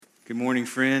Good morning,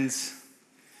 friends.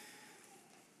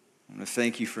 I want to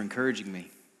thank you for encouraging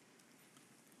me,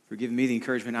 for giving me the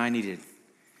encouragement I needed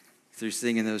through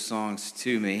singing those songs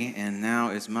to me. And now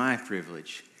it's my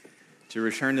privilege to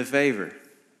return the favor.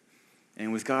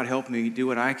 And with God helping me do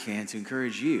what I can to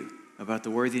encourage you about the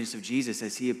worthiness of Jesus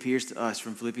as he appears to us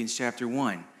from Philippians chapter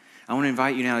 1. I want to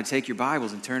invite you now to take your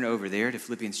Bibles and turn over there to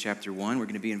Philippians chapter 1. We're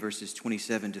going to be in verses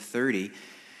 27 to 30.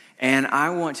 And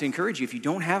I want to encourage you, if you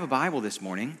don't have a Bible this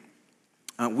morning,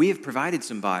 we have provided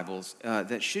some Bibles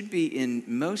that should be in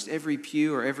most every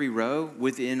pew or every row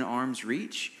within arm's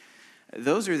reach.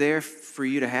 Those are there for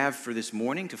you to have for this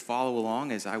morning to follow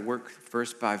along as I work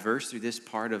verse by verse through this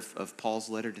part of Paul's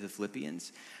letter to the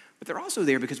Philippians. But they're also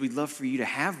there because we'd love for you to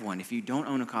have one if you don't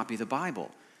own a copy of the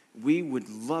Bible. We would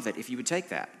love it if you would take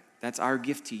that. That's our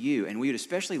gift to you. And we would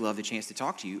especially love the chance to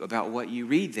talk to you about what you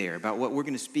read there, about what we're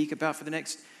going to speak about for the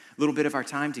next little bit of our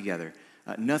time together.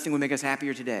 Nothing would make us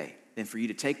happier today than for you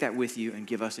to take that with you and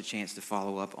give us a chance to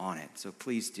follow up on it. So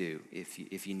please do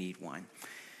if you need one.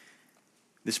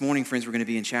 This morning, friends, we're going to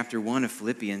be in chapter 1 of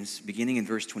Philippians, beginning in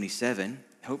verse 27.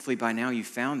 Hopefully by now you've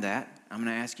found that. I'm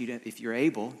going to ask you, to, if you're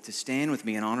able, to stand with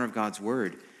me in honor of God's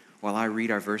word while I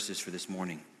read our verses for this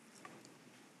morning.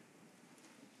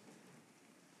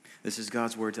 This is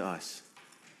God's word to us.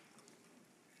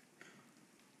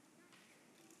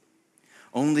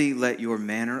 Only let your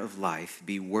manner of life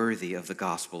be worthy of the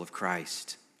gospel of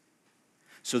Christ,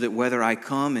 so that whether I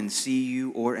come and see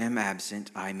you or am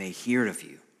absent, I may hear of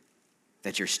you,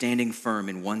 that you're standing firm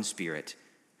in one spirit,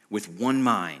 with one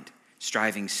mind,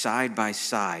 striving side by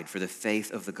side for the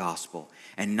faith of the gospel,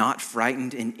 and not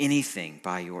frightened in anything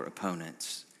by your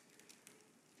opponents.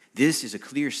 This is a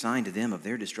clear sign to them of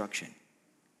their destruction,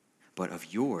 but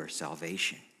of your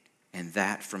salvation, and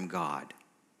that from God.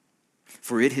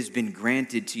 For it has been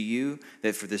granted to you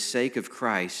that for the sake of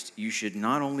Christ you should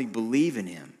not only believe in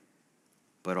him,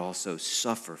 but also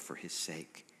suffer for his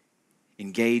sake,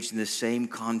 engaged in the same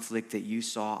conflict that you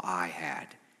saw I had,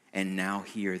 and now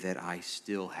hear that I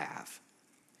still have.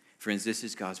 Friends, this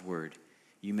is God's word.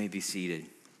 You may be seated.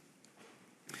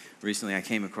 Recently I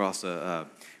came across a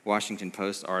Washington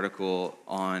Post article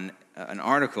on an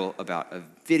article about a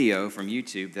video from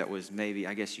YouTube that was maybe,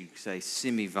 I guess you'd say,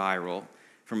 semi-viral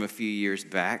from a few years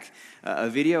back, a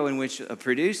video in which a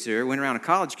producer went around a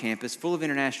college campus full of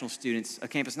international students, a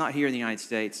campus not here in the United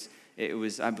States. It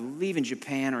was, I believe, in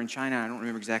Japan or in China. I don't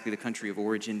remember exactly the country of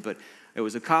origin, but it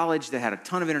was a college that had a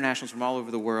ton of internationals from all over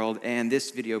the world, and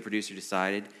this video producer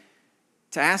decided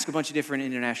to ask a bunch of different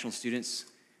international students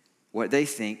what they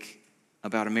think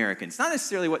about Americans. Not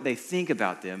necessarily what they think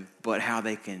about them, but how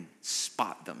they can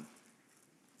spot them.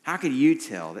 How could you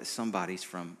tell that somebody's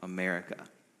from America?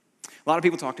 A lot of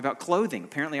people talked about clothing.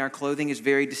 Apparently our clothing is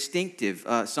very distinctive.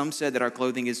 Some said that our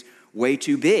clothing is way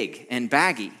too big and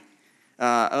baggy.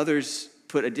 Others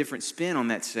put a different spin on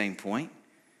that same point.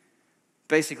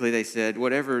 Basically, they said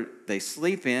whatever they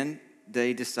sleep in,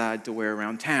 they decide to wear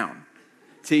around town.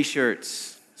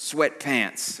 T-shirts,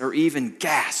 sweatpants, or even,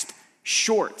 gasp,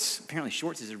 shorts. Apparently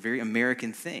shorts is a very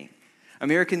American thing.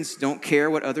 Americans don't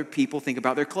care what other people think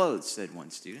about their clothes, said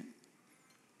one student.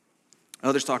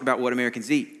 Others talk about what Americans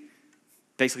eat.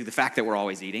 Basically, the fact that we're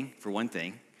always eating, for one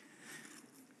thing.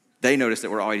 They notice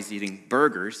that we're always eating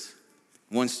burgers.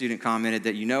 One student commented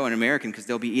that you know an American because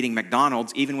they'll be eating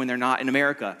McDonald's even when they're not in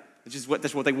America.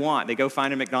 That's what they want. They go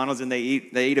find a McDonald's and they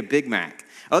eat a Big Mac.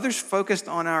 Others focused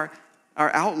on our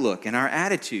outlook and our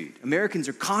attitude. Americans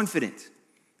are confident,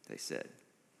 they said.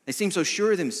 They seem so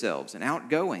sure of themselves and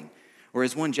outgoing. Or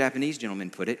as one Japanese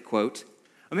gentleman put it, quote,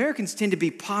 Americans tend to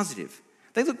be positive.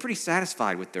 They look pretty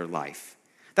satisfied with their life.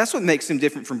 That's what makes them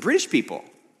different from British people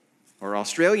or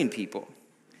Australian people.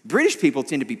 British people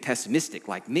tend to be pessimistic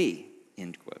like me,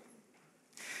 end quote.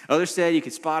 Others said you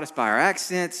could spot us by our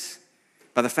accents,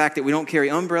 by the fact that we don't carry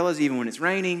umbrellas even when it's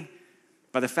raining,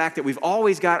 by the fact that we've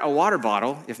always got a water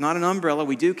bottle. If not an umbrella,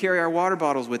 we do carry our water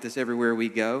bottles with us everywhere we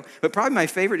go. But probably my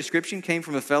favorite description came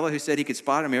from a fellow who said he could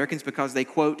spot Americans because they,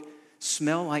 quote,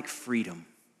 smell like freedom.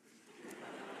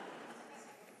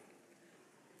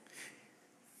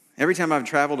 Every time I've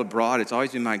traveled abroad, it's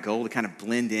always been my goal to kind of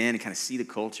blend in and kind of see the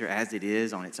culture as it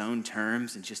is on its own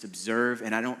terms and just observe,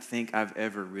 and I don't think I've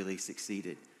ever really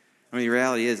succeeded. I mean, the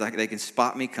reality is they can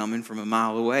spot me coming from a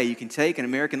mile away. You can take an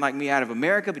American like me out of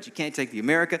America, but you can't take the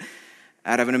America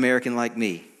out of an American like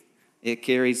me. It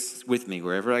carries with me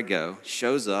wherever I go,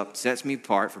 shows up, sets me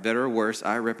apart. For better or worse,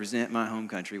 I represent my home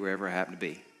country wherever I happen to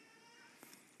be.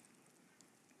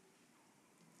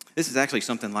 This is actually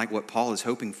something like what Paul is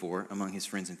hoping for among his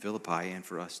friends in Philippi and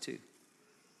for us too.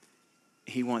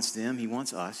 He wants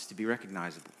us to be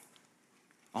recognizable.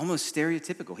 almost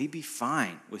stereotypical. He'd be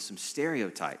fine with some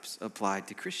stereotypes applied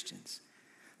to Christians,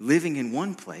 living in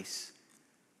one place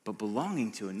but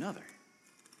belonging to another.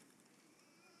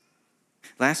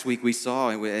 Last week we saw,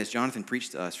 as Jonathan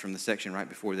preached to us from the section right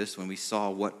before this one, we saw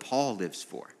what Paul lives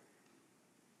for,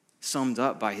 summed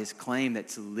up by his claim that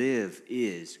to live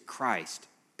is Christ,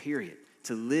 period.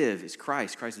 To live is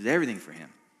Christ. Christ is everything for him.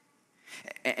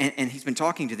 And he's been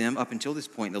talking to them up until this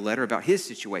point in the letter about his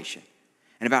situation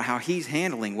and about how he's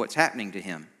handling what's happening to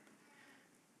him.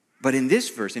 But in this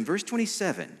verse, in verse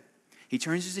 27, he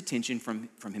turns his attention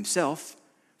from himself,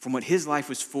 from what his life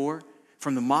was for,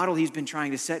 from the model he's been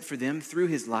trying to set for them through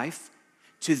his life,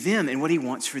 to them and what he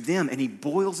wants for them. And he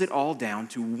boils it all down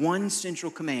to one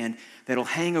central command that'll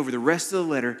hang over the rest of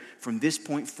the letter from this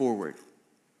point forward.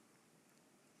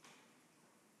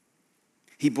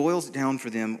 He boils it down for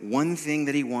them one thing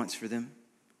that he wants for them,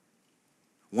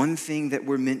 one thing that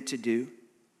we're meant to do,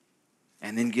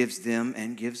 and then gives them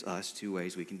and gives us two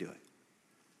ways we can do it.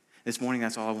 This morning,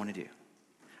 that's all I want to do.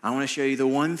 I want to show you the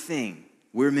one thing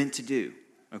we're meant to do,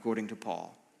 according to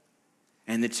Paul,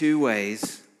 and the two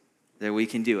ways that we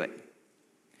can do it.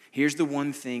 Here's the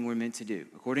one thing we're meant to do.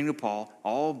 According to Paul,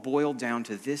 all boiled down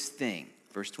to this thing,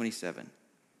 verse 27.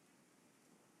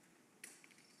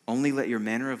 Only let your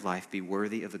manner of life be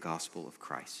worthy of the gospel of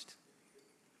Christ.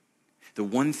 The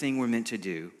one thing we're meant to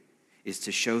do is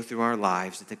to show through our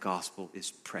lives that the gospel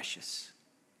is precious.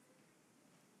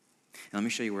 And let me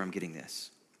show you where I'm getting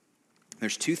this.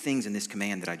 There's two things in this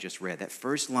command that I just read. That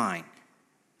first line,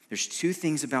 there's two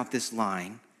things about this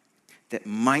line that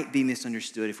might be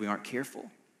misunderstood if we aren't careful,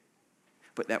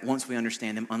 but that once we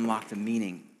understand them, unlock the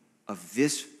meaning of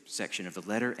this section of the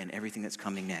letter and everything that's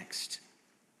coming next.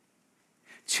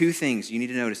 Two things you need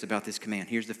to notice about this command.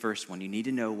 Here's the first one. You need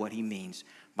to know what he means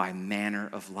by manner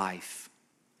of life.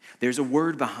 There's a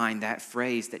word behind that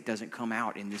phrase that doesn't come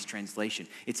out in this translation.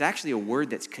 It's actually a word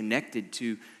that's connected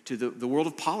to the world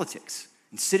of politics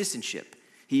and citizenship.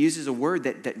 He uses a word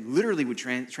that literally would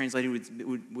translate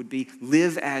would be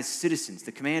live as citizens.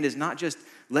 The command is not just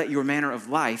let your manner of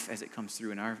life, as it comes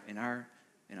through in our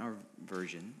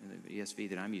version, in the ESV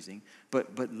that I'm using,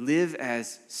 but live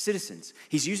as citizens.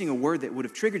 He's using a word that would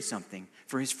have triggered something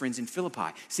for his friends in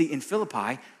Philippi. See, in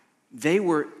Philippi, they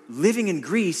were living in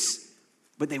Greece,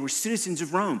 but they were citizens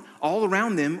of Rome. All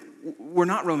around them were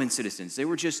not Roman citizens. They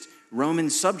were just Roman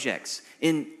subjects.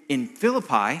 In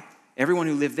Philippi, everyone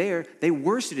who lived there, they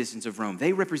were citizens of Rome.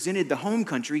 They represented the home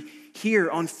country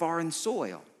here on foreign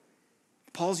soil.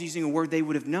 Paul's using a word they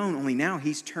would have known, only now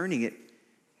he's turning it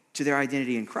to their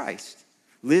identity in Christ.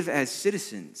 Live as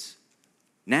citizens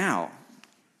now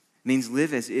means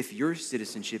live as if your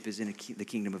citizenship is in the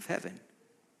kingdom of heaven.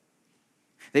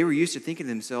 They were used to thinking of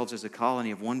themselves as a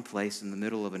colony of one place in the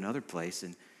middle of another place,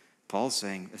 and Paul's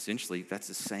saying essentially that's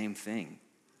the same thing.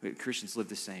 Christians live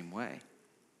the same way.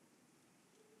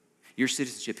 Your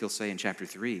citizenship, he'll say in chapter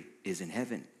 3, is in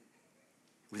heaven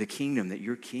with a kingdom that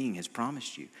your king has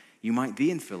promised you. You might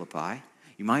be in Philippi,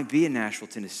 you might be in Nashville,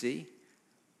 Tennessee,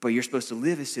 but you're supposed to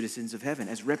live as citizens of heaven,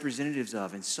 as representatives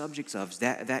of and subjects of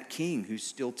that king who's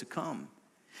still to come.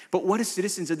 But what do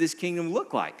citizens of this kingdom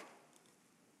look like?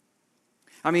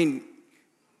 I mean,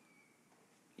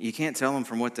 you can't tell them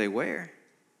from what they wear.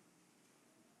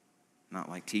 Not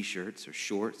like t-shirts or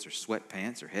shorts or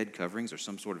sweatpants or head coverings or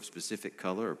some sort of specific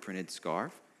color or printed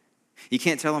scarf. You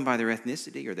can't tell them by their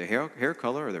ethnicity or their hair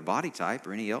color or their body type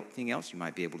or anything else you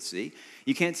might be able to see.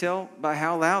 You can't tell by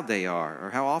how loud they are or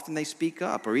how often they speak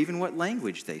up or even what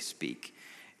language they speak.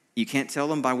 You can't tell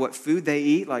them by what food they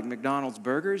eat, like McDonald's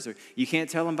burgers, or you can't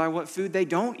tell them by what food they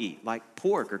don't eat, like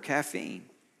pork or caffeine.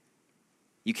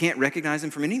 You can't recognize them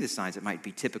from any of the signs that might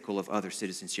be typical of other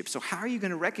citizenship. So how are you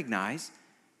going to recognize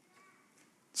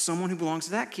someone who belongs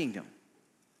to that kingdom?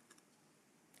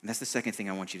 And that's the second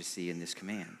thing I want you to see in this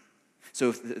command.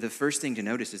 So the first thing to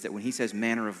notice is that when he says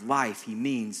manner of life, he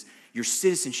means your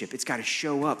citizenship. It's got to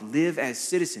show up. Live as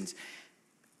citizens.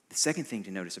 The second thing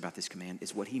to notice about this command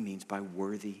is what he means by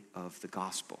worthy of the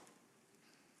gospel.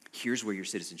 Here's where your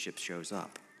citizenship shows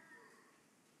up.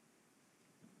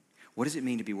 What does it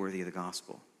mean to be worthy of the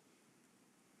gospel?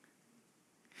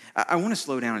 I want to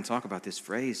slow down and talk about this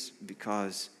phrase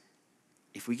because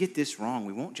if we get this wrong,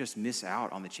 we won't just miss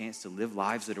out on the chance to live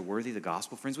lives that are worthy of the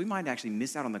gospel. Friends, we might actually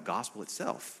miss out on the gospel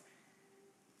itself.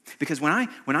 Because when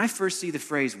I first see the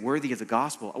phrase worthy of the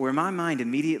gospel, where my mind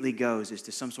immediately goes is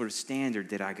to some sort of standard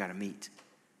that I got to meet,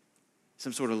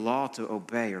 some sort of law to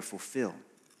obey or fulfill.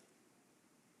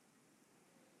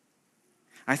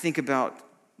 I think about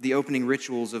the opening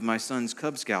rituals of my son's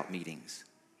Cub Scout meetings,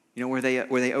 where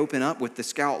they open up with the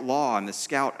Scout law and the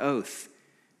Scout oath.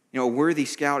 A worthy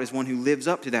scout is one who lives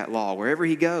up to that law. Wherever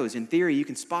he goes, in theory, you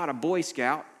can spot a Boy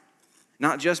Scout,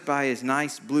 not just by his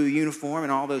nice blue uniform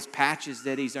and all those patches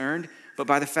that he's earned, but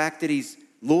by the fact that he's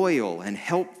loyal and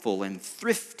helpful and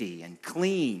thrifty and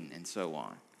clean and so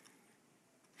on.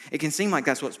 It can seem like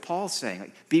that's what Paul's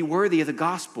saying. Be worthy of the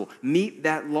gospel. Meet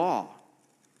that law.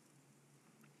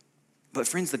 But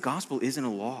friends, the gospel isn't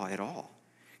a law at all.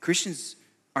 Christians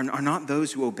are not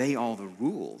those who obey all the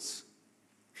rules.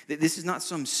 This is not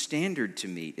some standard to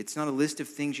meet. It's not a list of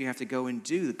things you have to go and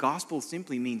do. The gospel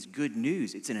simply means good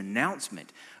news. It's an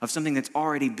announcement of something that's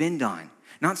already been done,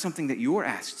 not something that you're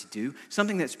asked to do,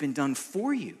 something that's been done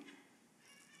for you.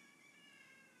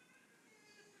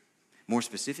 More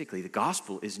specifically, the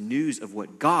gospel is news of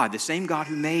what God, the same God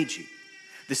who made you,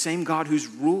 the same God whose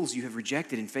rules you have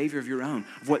rejected in favor of your own,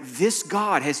 of what this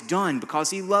God has done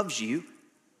because he loves you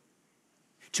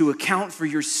to account for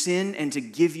your sin and to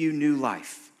give you new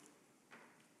life.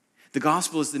 The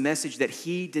gospel is the message that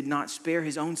he did not spare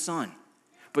his own son,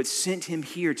 but sent him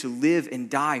here to live and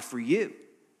die for you,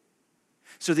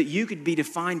 so that you could be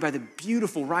defined by the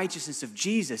beautiful righteousness of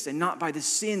Jesus and not by the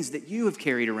sins that you have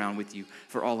carried around with you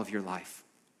for all of your life.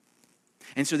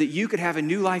 And so that you could have a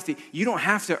new life that you don't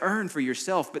have to earn for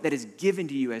yourself, but that is given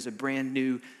to you as a brand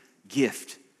new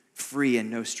gift, free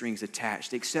and no strings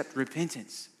attached, except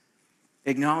repentance,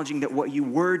 acknowledging that what you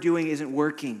were doing isn't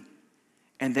working,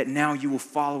 and that now you will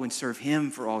follow and serve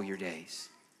him for all your days.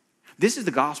 This is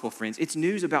the gospel, friends. It's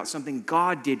news about something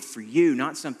God did for you,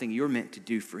 not something you're meant to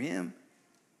do for him.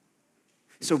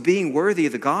 So being worthy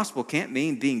of the gospel can't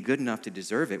mean being good enough to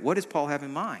deserve it. What does Paul have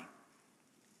in mind?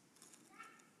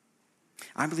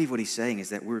 I believe what he's saying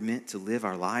is that we're meant to live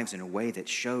our lives in a way that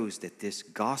shows that this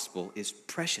gospel is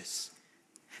precious,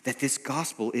 that this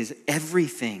gospel is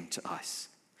everything to us.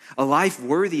 A life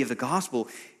worthy of the gospel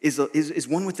is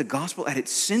one with the gospel at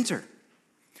its center.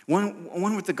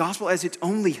 One with the gospel as its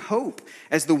only hope,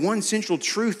 as the one central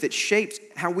truth that shapes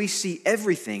how we see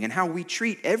everything and how we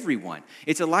treat everyone.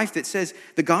 It's a life that says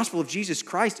the gospel of Jesus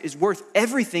Christ is worth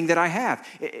everything that I have.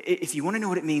 If you want to know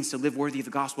what it means to live worthy of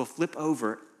the gospel, flip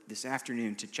over this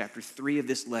afternoon to chapter 3 of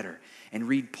this letter and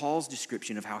read Paul's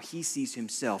description of how he sees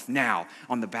himself now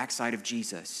on the backside of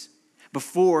Jesus.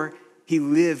 Before he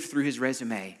lived through his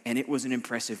resume, and it was an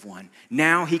impressive one.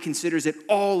 Now he considers it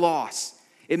all loss.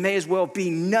 It may as well be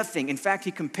nothing. In fact,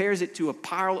 he compares it to a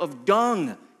pile of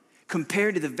dung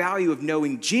compared to the value of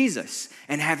knowing Jesus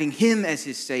and having him as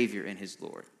his Savior and his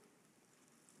Lord.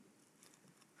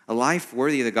 A life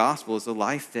worthy of the gospel is a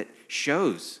life that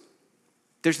shows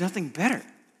there's nothing better.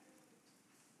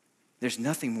 There's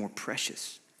nothing more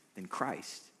precious than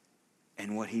Christ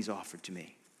and what he's offered to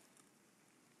me.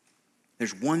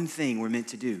 There's one thing we're meant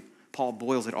to do. Paul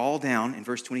boils it all down in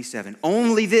verse 27.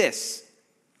 Only this.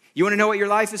 You want to know what your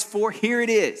life is for? Here it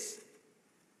is.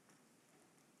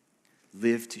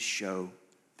 Live to show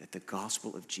that the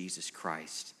gospel of Jesus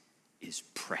Christ is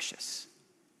precious.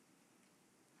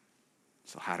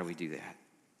 So how do we do that?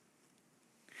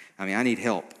 I need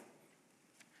help.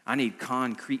 I need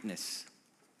concreteness.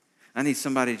 I need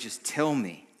somebody to just tell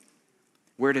me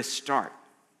where to start.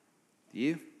 Do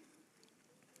you?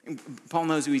 Paul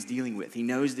knows who he's dealing with. He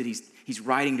knows that he's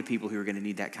writing to people who are going to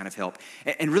need that kind of help.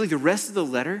 And really the rest of the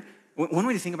letter, one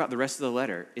way to think about the rest of the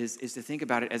letter is to think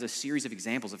about it as a series of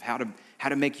examples of how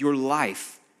to make your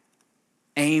life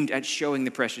aimed at showing the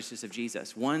preciousness of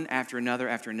Jesus. One after another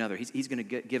after another. He's going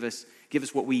to give us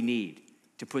what we need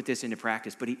to put this into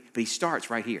practice. But he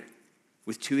starts right here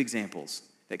with two examples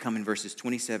that come in verses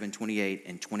 27, 28,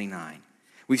 and 29.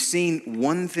 We've seen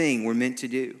one thing we're meant to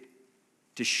do,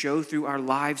 to show through our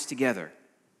lives together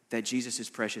that Jesus is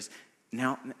precious.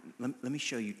 Now, let me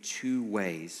show you two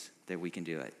ways that we can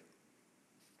do it.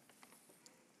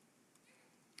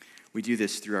 We do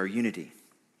this through our unity,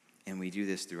 and we do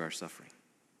this through our suffering.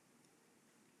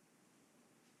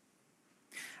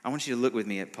 I want you to look with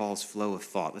me at Paul's flow of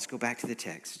thought. Let's go back to the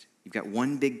text. You've got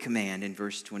one big command in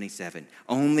verse 27.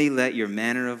 Only let your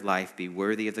manner of life be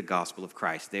worthy of the gospel of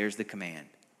Christ. There's the command.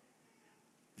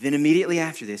 Then immediately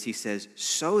after this, he says,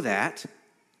 so that,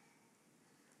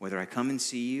 whether I come and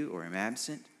see you or am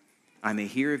absent, I may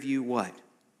hear of you what?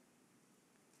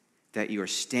 That you are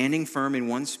standing firm in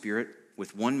one spirit,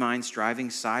 with one mind, striving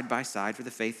side by side for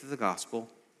the faith of the gospel,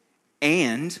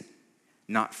 and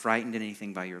not frightened in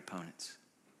anything by your opponents.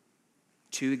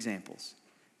 Two examples.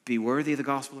 Be worthy of the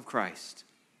gospel of Christ,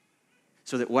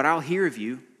 so that what I'll hear of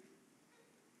you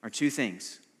are two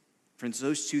things. Friends,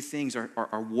 those two things are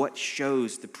what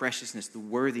shows the preciousness, the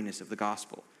worthiness of the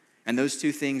gospel. And those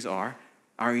two things are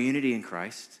our unity in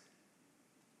Christ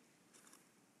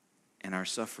and our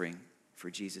suffering for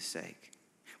Jesus' sake.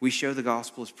 We show the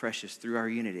gospel is precious through our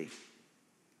unity.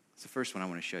 It's the first one I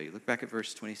want to show you. Look back at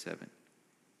verse 27.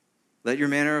 Let your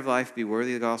manner of life be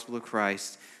worthy of the gospel of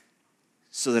Christ,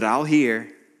 so that I'll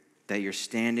hear that you're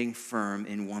standing firm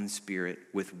in one spirit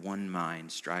with one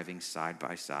mind, striving side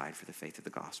by side for the faith of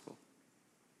the gospel.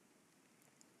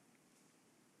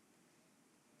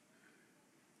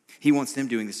 He wants them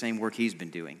doing the same work he's been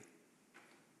doing.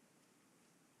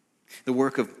 The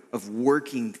work of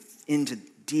working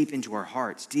deep into our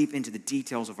hearts, deep into the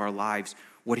details of our lives,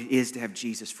 what it is to have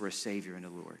Jesus for a Savior and a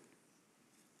Lord.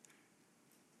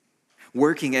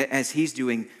 Working as he's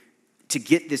doing to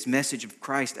get this message of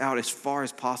Christ out as far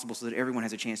as possible so that everyone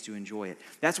has a chance to enjoy it.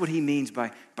 That's what he means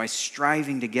by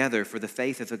striving together for the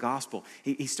faith of the gospel.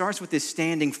 He starts with this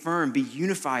standing firm, be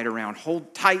unified around,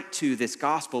 hold tight to this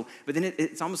gospel, but then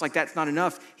it's almost like that's not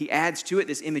enough. He adds to it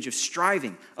this image of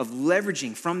striving, of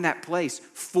leveraging from that place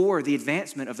for the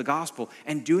advancement of the gospel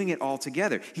and doing it all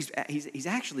together. He's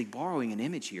actually borrowing an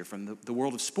image here from the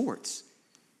world of sports.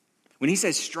 When he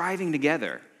says striving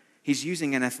together, he's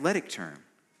using an athletic term.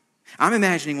 I'm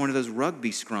imagining one of those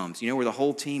rugby scrums, where the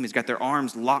whole team has got their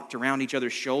arms locked around each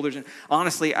other's shoulders. And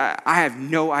honestly, I have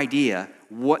no idea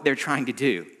what they're trying to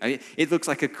do. It looks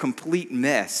like a complete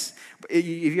mess. Have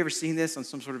you ever seen this on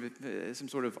some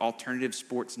sort of alternative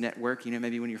sports network?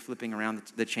 Maybe when you're flipping around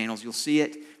the channels, you'll see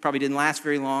it. Probably didn't last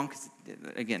very long because,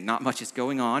 again, not much is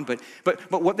going on. But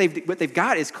what they've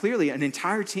got is clearly an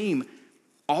entire team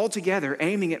all together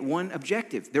aiming at one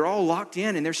objective. They're all locked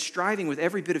in and they're striving with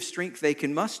every bit of strength they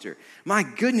can muster. My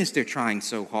goodness, they're trying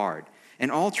so hard and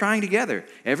all trying together.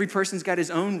 Every person's got his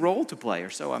own role to play, or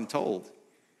so I'm told.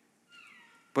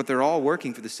 But they're all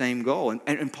working for the same goal.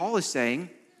 And Paul is saying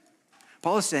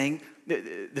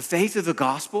the faith of the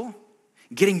gospel,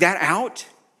 getting that out,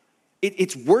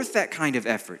 it's worth that kind of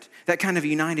effort, that kind of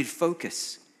united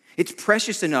focus. It's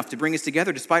precious enough to bring us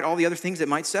together despite all the other things that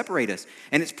might separate us.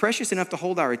 And it's precious enough to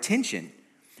hold our attention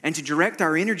and to direct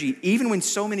our energy even when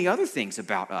so many other things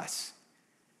about us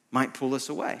might pull us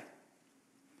away.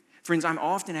 Friends, I'm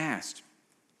often asked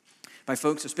by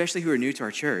folks, especially who are new to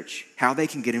our church, how they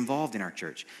can get involved in our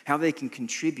church, how they can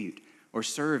contribute or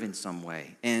serve in some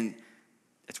way. And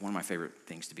it's one of my favorite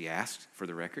things to be asked, for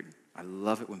the record. I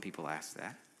love it when people ask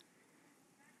that.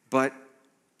 But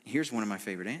here's one of my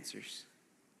favorite answers.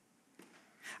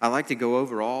 I like to go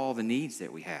over all the needs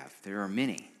that we have. There are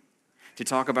many. To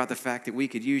talk about the fact that we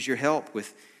could use your help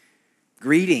with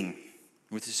greeting,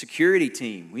 with the security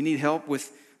team. We need help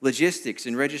with logistics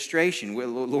and registration.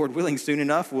 Lord willing, soon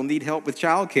enough, we'll need help with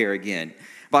childcare again.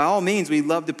 By all means, we'd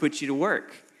love to put you to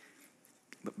work.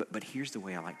 But here's the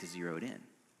way I like to zero it in.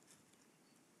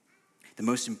 The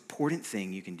most important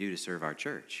thing you can do to serve our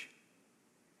church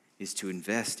is to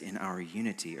invest in our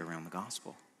unity around the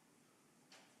gospel.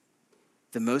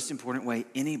 The most important way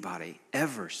anybody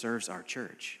ever serves our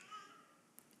church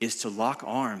is to lock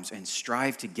arms and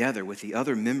strive together with the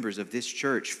other members of this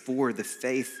church for the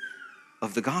faith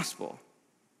of the gospel.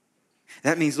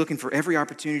 That means looking for every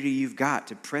opportunity you've got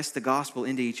to press the gospel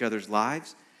into each other's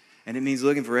lives, and it means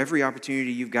looking for every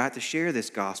opportunity you've got to share this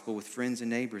gospel with friends and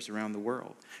neighbors around the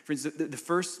world. Friends, the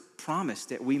first promise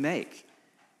that we make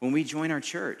when we join our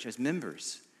church as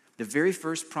members, the very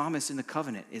first promise in the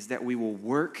covenant is that we will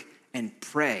work and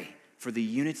pray for the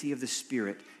unity of the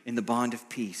Spirit in the bond of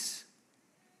peace.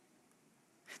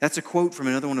 That's a quote from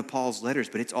another one of Paul's letters,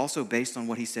 but it's also based on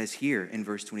what he says here in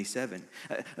verse 27.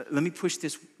 Let me push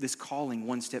this calling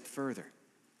one step further.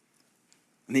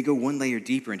 Let me go one layer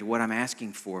deeper into what I'm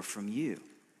asking for from you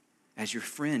as your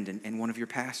friend and one of your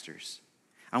pastors.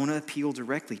 I want to appeal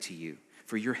directly to you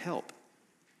for your help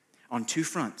on two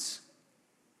fronts.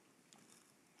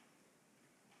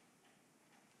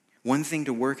 One thing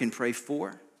to work and pray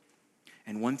for,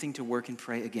 and one thing to work and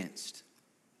pray against.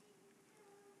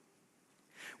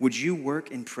 Would you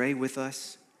work and pray with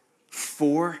us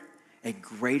for a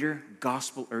greater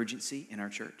gospel urgency in our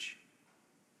church?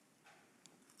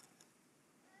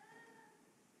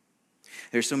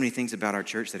 There's so many things about our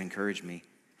church that encourage me.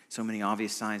 So many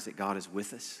obvious signs that God is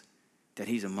with us, that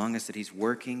He's among us, that He's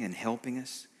working and helping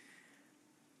us.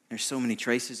 There's so many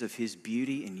traces of His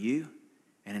beauty in you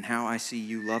and in how I see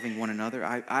you loving one another.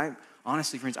 I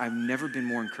honestly, friends, I've never been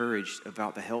more encouraged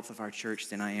about the health of our church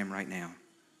than I am right now.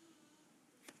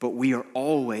 But we are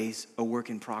always a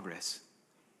work in progress.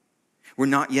 We're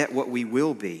not yet what we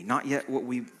will be, not yet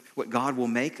what God will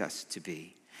make us to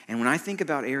be. And when I think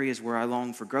about areas where I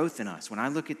long for growth in us, when I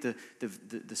look at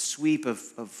the sweep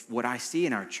of what I see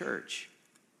in our church,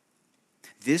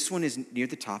 this one is near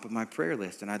the top of my prayer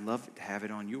list, and I'd love to have it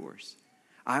on yours.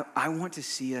 I want to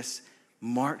see us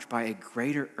marked by a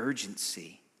greater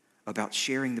urgency about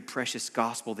sharing the precious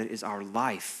gospel that is our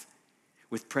life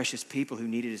with precious people who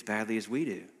need it as badly as we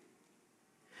do.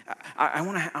 I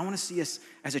want to see us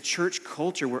as a church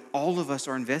culture where all of us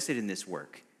are invested in this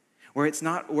work, where it's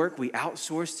not work we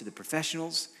outsource to the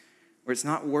professionals, where it's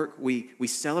not work we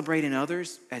celebrate in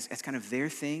others as kind of their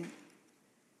thing,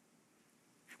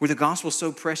 where the gospel is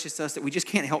so precious to us that we just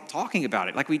can't help talking about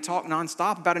it, like we talk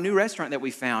nonstop about a new restaurant that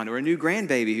we found or a new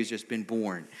grandbaby who's just been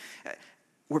born,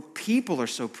 where people are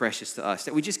so precious to us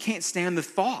that we just can't stand the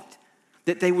thought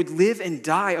that they would live and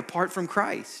die apart from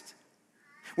Christ,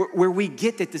 where we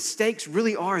get that the stakes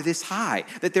really are this high,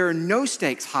 that there are no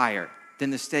stakes higher than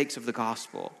the stakes of the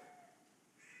gospel.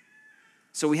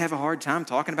 So we have a hard time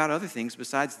talking about other things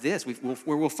besides this,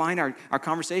 where we'll find our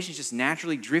conversations just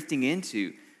naturally drifting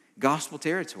into gospel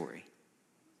territory.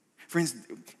 Friends,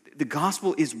 the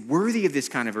gospel is worthy of this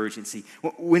kind of urgency.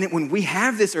 When we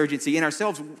have this urgency in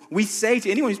ourselves, we say to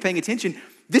anyone who's paying attention,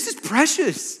 this is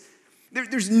precious.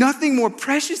 There's nothing more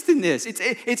precious than this.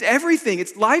 It's everything.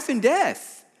 It's life and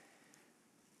death.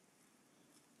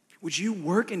 Would you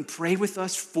work and pray with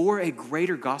us for a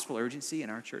greater gospel urgency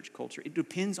in our church culture? It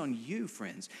depends on you,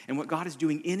 friends, and what God is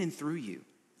doing in and through you.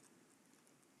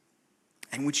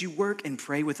 And would you work and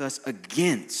pray with us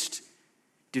against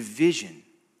division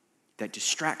that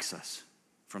distracts us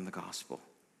from the gospel?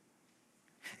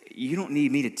 You don't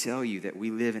need me to tell you that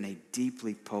we live in a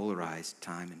deeply polarized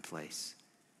time and place.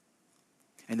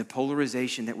 And the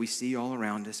polarization that we see all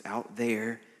around us out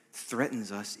there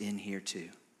threatens us in here too.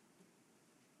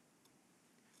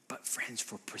 But friends,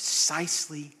 for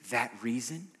precisely that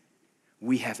reason,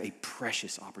 we have a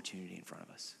precious opportunity in front of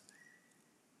us.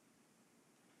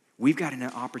 We've got an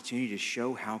opportunity to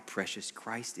show how precious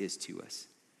Christ is to us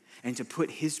and to put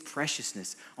his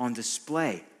preciousness on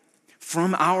display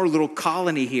from our little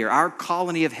colony here, our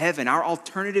colony of heaven, our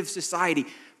alternative society,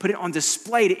 put it on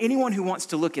display to anyone who wants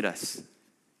to look at us.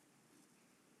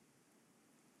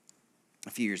 A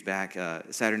few years back,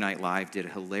 Saturday Night Live did a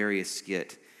hilarious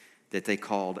skit that they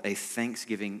called a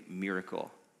Thanksgiving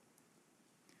miracle.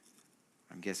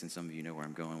 I'm guessing some of you know where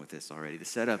I'm going with this already. The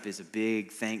setup is a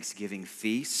big Thanksgiving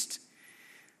feast,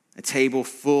 a table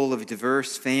full of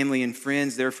diverse family and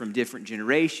friends. They're from different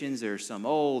generations. There are some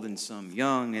old and some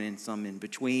young and some in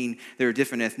between. There are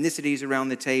different ethnicities around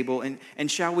the table and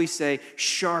shall we say,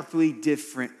 sharply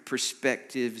different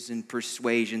perspectives and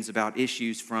persuasions about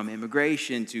issues from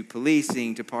immigration to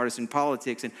policing to partisan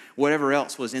politics and whatever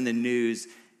else was in the news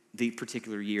the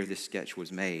particular year this sketch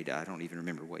was made. I don't even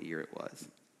remember what year it was.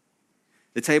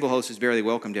 The table host has barely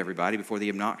welcomed everybody before the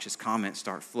obnoxious comments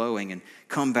start flowing and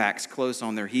comebacks close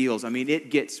on their heels. I mean, it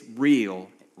gets real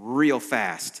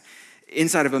fast.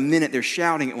 Inside of a minute, they're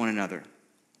shouting at one another,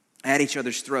 at each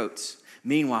other's throats.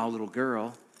 Meanwhile, a little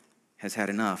girl has had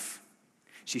enough.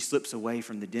 She slips away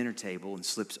from the dinner table and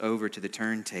slips over to the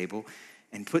turntable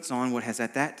and puts on what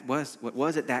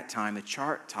was at that time a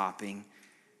chart-topping,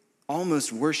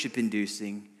 almost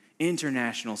worship-inducing,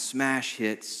 international smash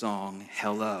hit song,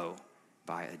 Hello,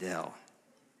 by Adele.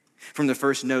 From the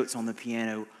first notes on the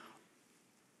piano,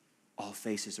 all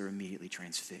faces are immediately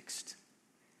transfixed.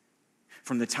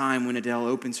 From the time when Adele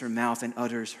opens her mouth and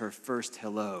utters her first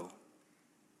hello,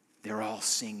 they're all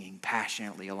singing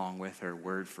passionately along with her,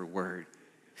 word for word.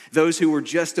 Those who were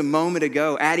just a moment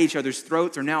ago at each other's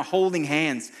throats are now holding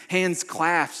hands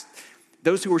clasped.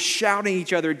 Those who were shouting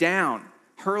each other down,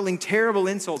 hurling terrible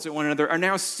insults at one another, are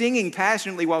now singing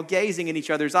passionately while gazing in each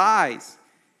other's eyes.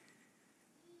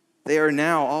 They are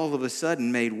now all of a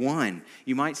sudden made one.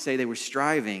 You might say they were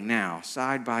striving now,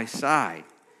 side by side,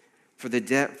 for the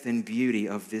depth and beauty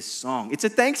of this song. It's a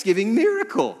Thanksgiving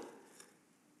miracle.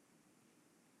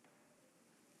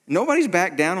 Nobody's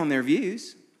backed down on their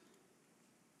views.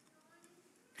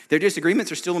 Their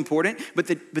disagreements are still important, but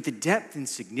the depth and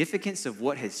significance of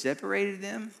what has separated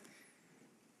them,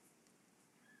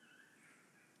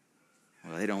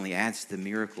 well, it only adds to the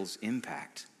miracle's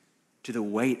impact, to the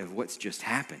weight of what's just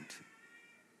happened.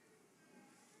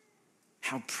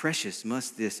 How precious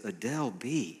must this Adele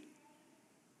be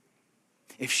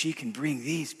if she can bring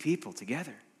these people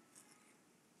together?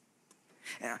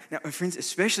 Now, friends,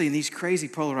 especially in these crazy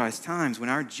polarized times when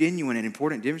our genuine and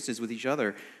important differences with each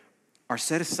other are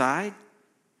set aside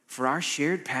for our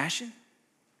shared passion,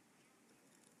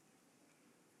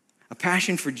 a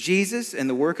passion for Jesus and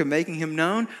the work of making him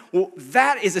known, well,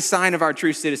 that is a sign of our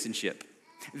true citizenship.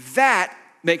 That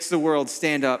makes the world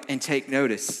stand up and take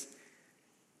notice.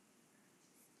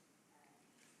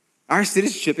 Our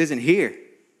citizenship isn't here.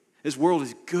 This world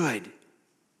is good.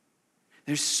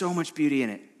 There's so much beauty in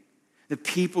it. The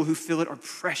people who fill it are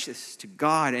precious to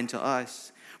God and to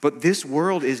us. But this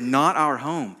world is not our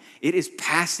home. It is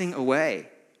passing away.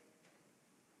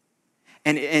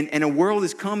 And a world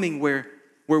is coming where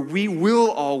we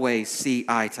will always see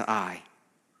eye to eye.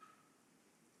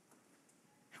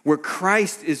 Where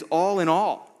Christ is all in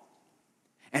all.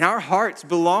 And our hearts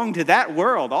belong to that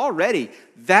world already.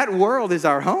 That world is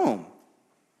our home.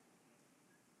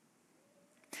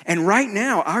 And right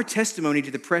now, our testimony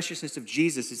to the preciousness of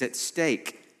Jesus is at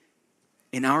stake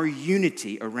in our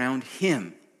unity around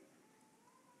Him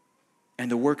and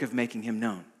the work of making Him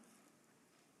known.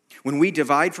 When we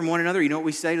divide from one another, you know what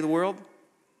we say to the world?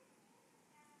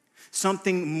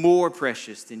 Something more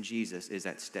precious than Jesus is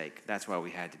at stake. That's why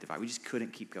we had to divide. We just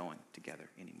couldn't keep going together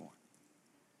anymore.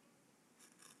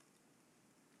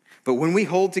 But when we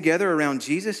hold together around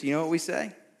Jesus, you know what we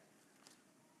say?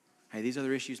 Hey, these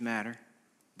other issues matter.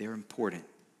 They're important.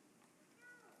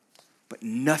 But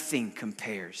nothing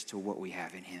compares to what we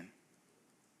have in Him.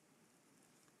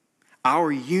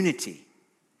 Our unity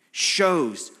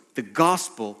shows the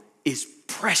gospel is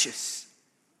precious.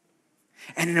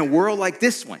 And in a world like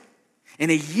this one, in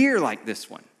a year like this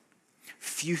one,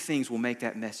 few things will make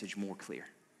that message more clear.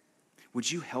 Would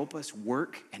you help us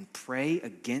work and pray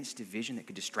against division that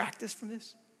could distract us from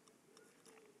this?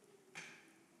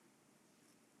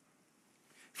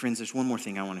 Friends, there's one more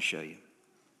thing I want to show you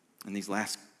in these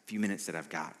last few minutes that I've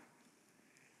got.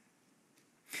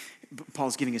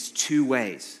 Paul's giving us two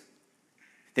ways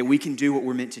that we can do what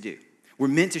we're meant to do. We're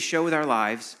meant to show with our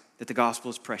lives that the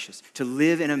gospel is precious, to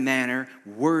live in a manner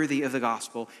worthy of the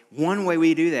gospel. One way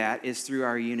we do that is through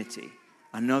our unity.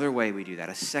 Another way we do that,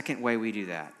 a second way we do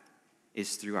that,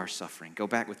 is through our suffering. Go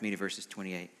back with me to verses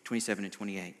 27 and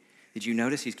 28. Did you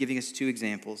notice he's giving us two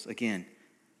examples? Again,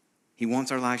 he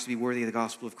wants our lives to be worthy of the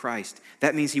gospel of Christ.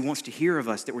 That means he wants to hear of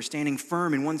us that we're standing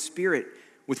firm in one spirit,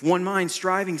 with one mind,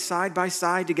 striving side by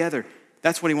side together.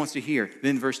 That's what he wants to hear.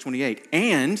 Then verse 28.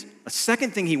 And a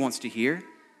second thing he wants to hear,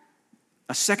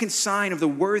 a second sign of the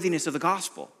worthiness of the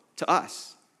gospel to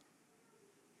us,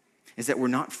 is that we're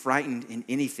not frightened in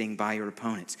anything by your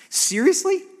opponents.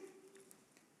 Seriously?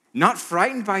 Not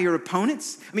frightened by your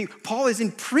opponents? I mean, Paul is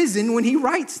in prison when he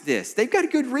writes this. They've got a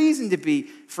good reason to be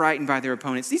frightened by their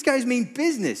opponents. These guys mean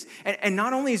business. And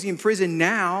not only is he in prison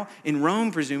now, in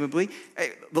Rome presumably,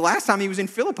 the last time he was in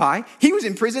Philippi, he was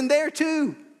in prison there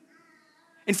too.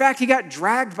 In fact, he got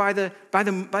dragged by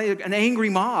an angry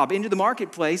mob into the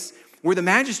marketplace where the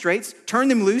magistrates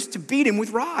turned him loose to beat him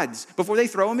with rods before they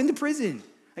throw him into prison.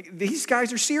 Like, these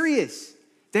guys are serious.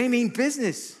 They mean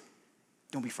business.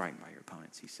 Don't be frightened by your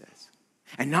opponents, he says.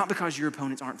 And not because your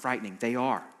opponents aren't frightening. They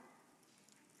are.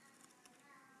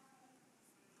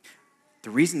 The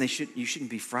reason you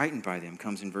shouldn't be frightened by them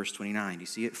comes in verse 29. Do you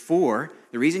see it? For,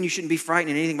 the reason you shouldn't be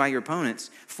frightened in anything by your opponents,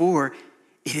 for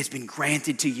it has been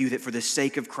granted to you that for the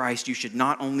sake of Christ you should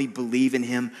not only believe in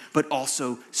him, but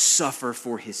also suffer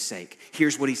for his sake.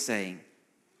 Here's what he's saying.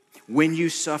 When you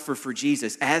suffer for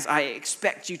Jesus, as I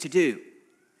expect you to do,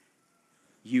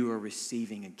 you are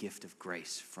receiving a gift of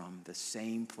grace from the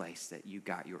same place that you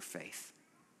got your faith.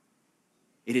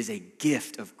 It is a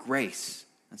gift of grace.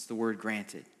 That's the word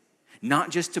granted.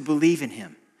 Not just to believe in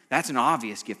him. That's an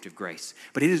obvious gift of grace.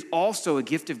 But it is also a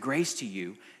gift of grace to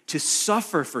you to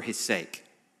suffer for his sake.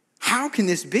 How can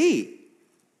this be?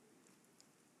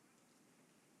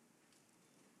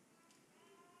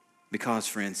 Because,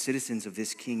 friends, citizens of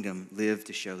this kingdom live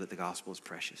to show that the gospel is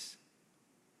precious.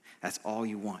 That's all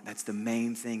you want. That's the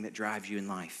main thing that drives you in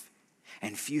life.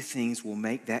 And few things will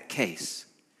make that case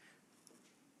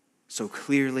so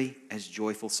clearly as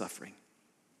joyful suffering.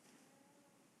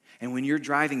 And when your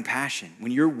driving passion,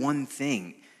 when your one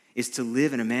thing is to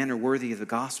live in a manner worthy of the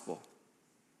gospel,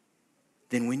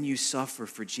 then when you suffer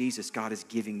for Jesus, God is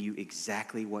giving you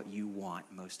exactly what you want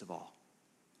most of all.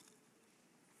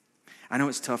 I know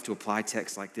it's tough to apply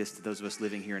texts like this to those of us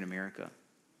living here in America,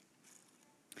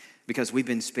 because we've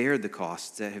been spared the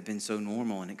costs that have been so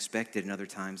normal and expected in other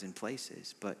times and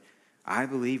places. But I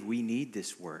believe we need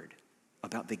this word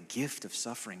about the gift of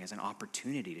suffering as an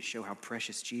opportunity to show how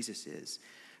precious Jesus is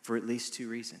for at least two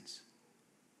reasons.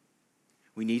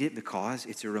 We need it because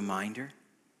it's a reminder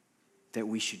that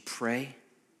we should pray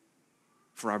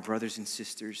for our brothers and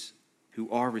sisters who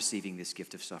are receiving this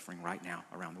gift of suffering right now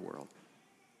around the world.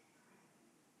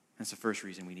 That's the first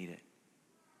reason we need it.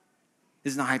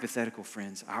 This is not hypothetical,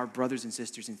 friends. Our brothers and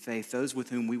sisters in faith, those with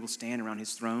whom we will stand around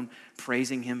his throne,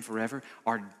 praising him forever,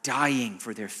 are dying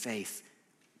for their faith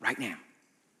right now.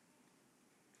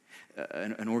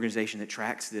 An organization that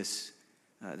tracks this,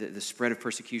 the spread of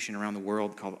persecution around the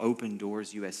world, called Open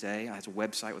Doors USA, has a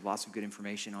website with lots of good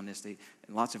information on this,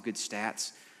 lots of good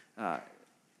stats.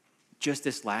 Just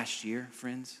this last year,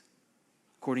 friends,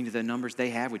 according to the numbers they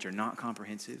have, which are not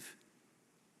comprehensive.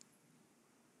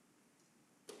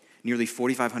 Nearly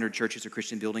 4,500 churches or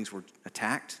Christian buildings were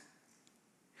attacked.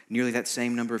 Nearly that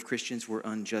same number of Christians were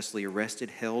unjustly arrested,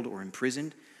 held, or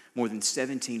imprisoned. More than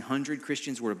 1,700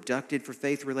 Christians were abducted for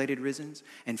faith-related reasons,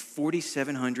 and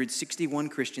 4,761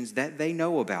 Christians that they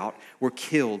know about were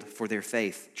killed for their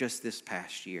faith just this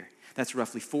past year. That's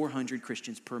roughly 400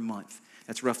 Christians per month.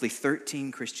 That's roughly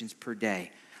 13 Christians per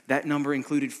day. That number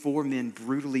included 4 men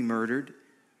brutally murdered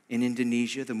in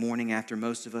Indonesia the morning after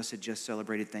most of us had just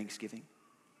celebrated Thanksgiving.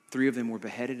 3 of them were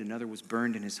beheaded, another was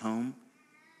burned in his home.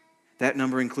 That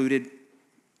number included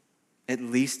at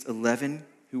least 11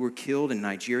 who were killed in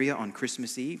Nigeria on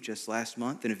Christmas Eve just last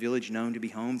month in a village known to be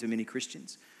home to many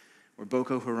Christians, where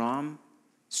Boko Haram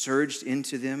surged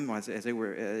into them as they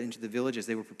were into the village as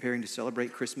they were preparing to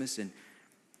celebrate Christmas and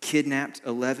killed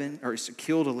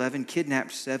 11,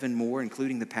 kidnapped 7 more,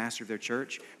 including the pastor of their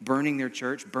church, burning their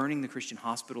church, burning the Christian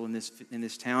hospital in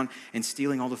this town, and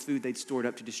stealing all the food they'd stored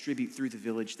up to distribute through the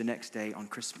village the next day on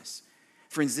Christmas.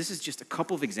 Friends, this is just a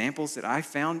couple of examples that I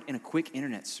found in a quick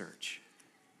internet search.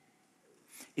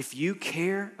 If you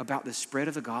care about the spread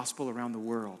of the gospel around the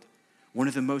world, one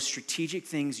of the most strategic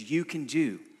things you can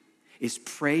do is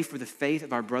pray for the faith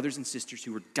of our brothers and sisters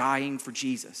who are dying for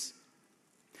Jesus.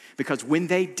 Because when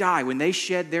they die, when they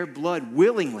shed their blood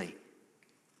willingly,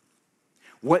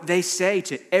 what they say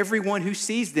to everyone who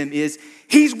sees them is,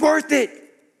 "He's worth it."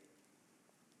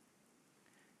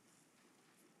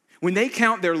 When they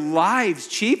count their lives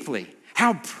cheaply,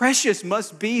 how precious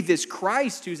must be this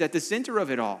Christ who's at the center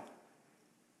of it all.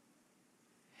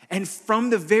 And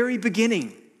from the very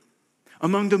beginning,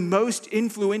 among the most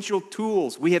influential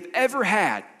tools we have ever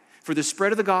had for the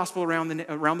spread of the gospel around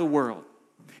the world,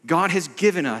 God has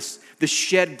given us the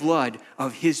shed blood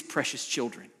of his precious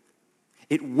children.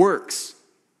 It works.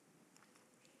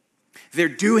 They're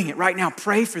doing it right now.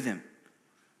 Pray for them.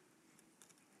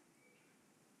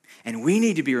 And we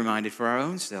need to be reminded for our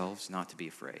own selves not to be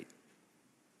afraid.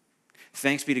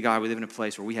 Thanks be to God, we live in a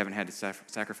place where we haven't had to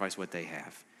sacrifice what they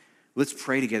have. Let's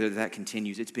pray together that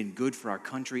continues. It's been good for our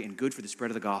country and good for the spread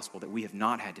of the gospel that we have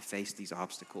not had to face these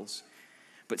obstacles.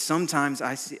 But sometimes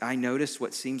I notice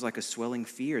what seems like a swelling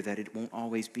fear that it won't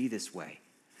always be this way.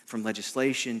 From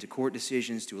legislation to court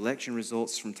decisions to election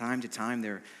results, from time to time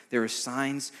there are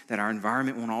signs that our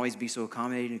environment won't always be so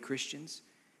accommodating to Christians.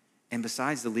 And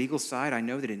besides the legal side, I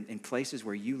know that in places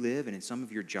where you live and in some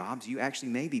of your jobs, you actually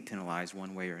may be penalized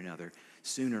one way or another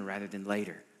sooner rather than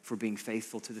later for being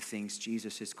faithful to the things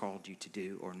Jesus has called you to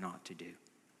do or not to do.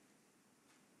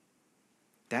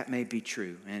 That may be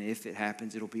true, and if it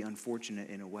happens, it'll be unfortunate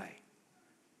in a way.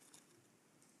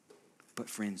 But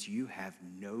friends, you have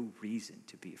no reason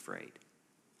to be afraid.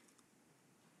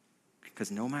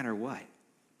 Because no matter what,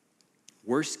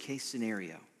 worst case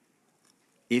scenario,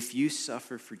 if you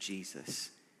suffer for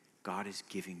Jesus, God is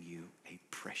giving you a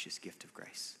precious gift of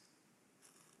grace.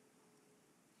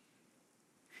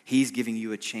 He's giving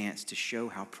you a chance to show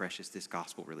how precious this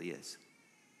gospel really is.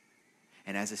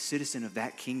 And as a citizen of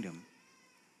that kingdom,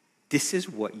 this is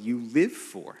what you live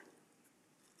for.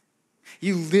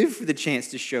 You live for the chance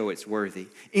to show it's worthy.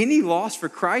 Any loss for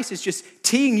Christ is just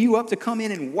teeing you up to come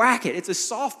in and whack it. It's a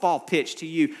softball pitch to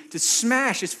you to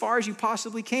smash as far as you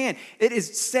possibly can. It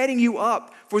is setting you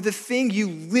up for the thing you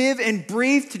live and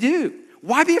breathe to do.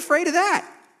 Why be afraid of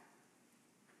that?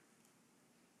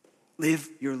 Live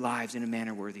your lives in a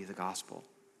manner worthy of the gospel.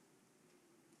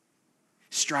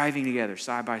 Striving together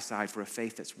side by side for a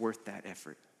faith that's worth that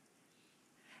effort.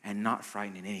 And not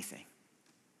frightening anything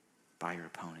by your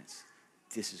opponents.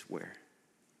 This is where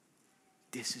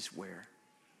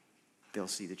they'll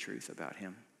see the truth about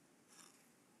him.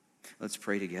 Let's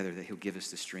pray together that he'll give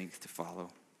us the strength to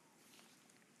follow.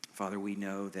 Father, we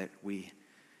know that we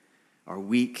are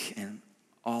weak and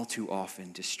all too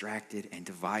often distracted and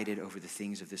divided over the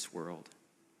things of this world.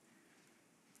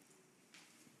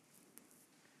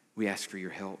 We ask for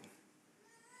your help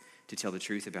to tell the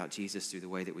truth about Jesus through the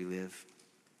way that we live.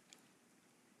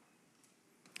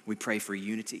 We pray for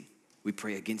unity. We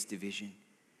pray against division.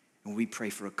 And we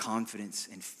pray for a confidence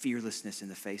and fearlessness in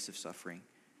the face of suffering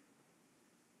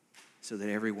so that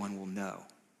everyone will know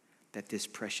that this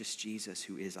precious Jesus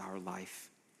who is our life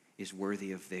is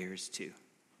worthy of theirs too.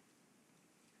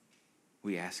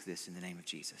 We ask this in the name of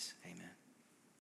Jesus. Amen.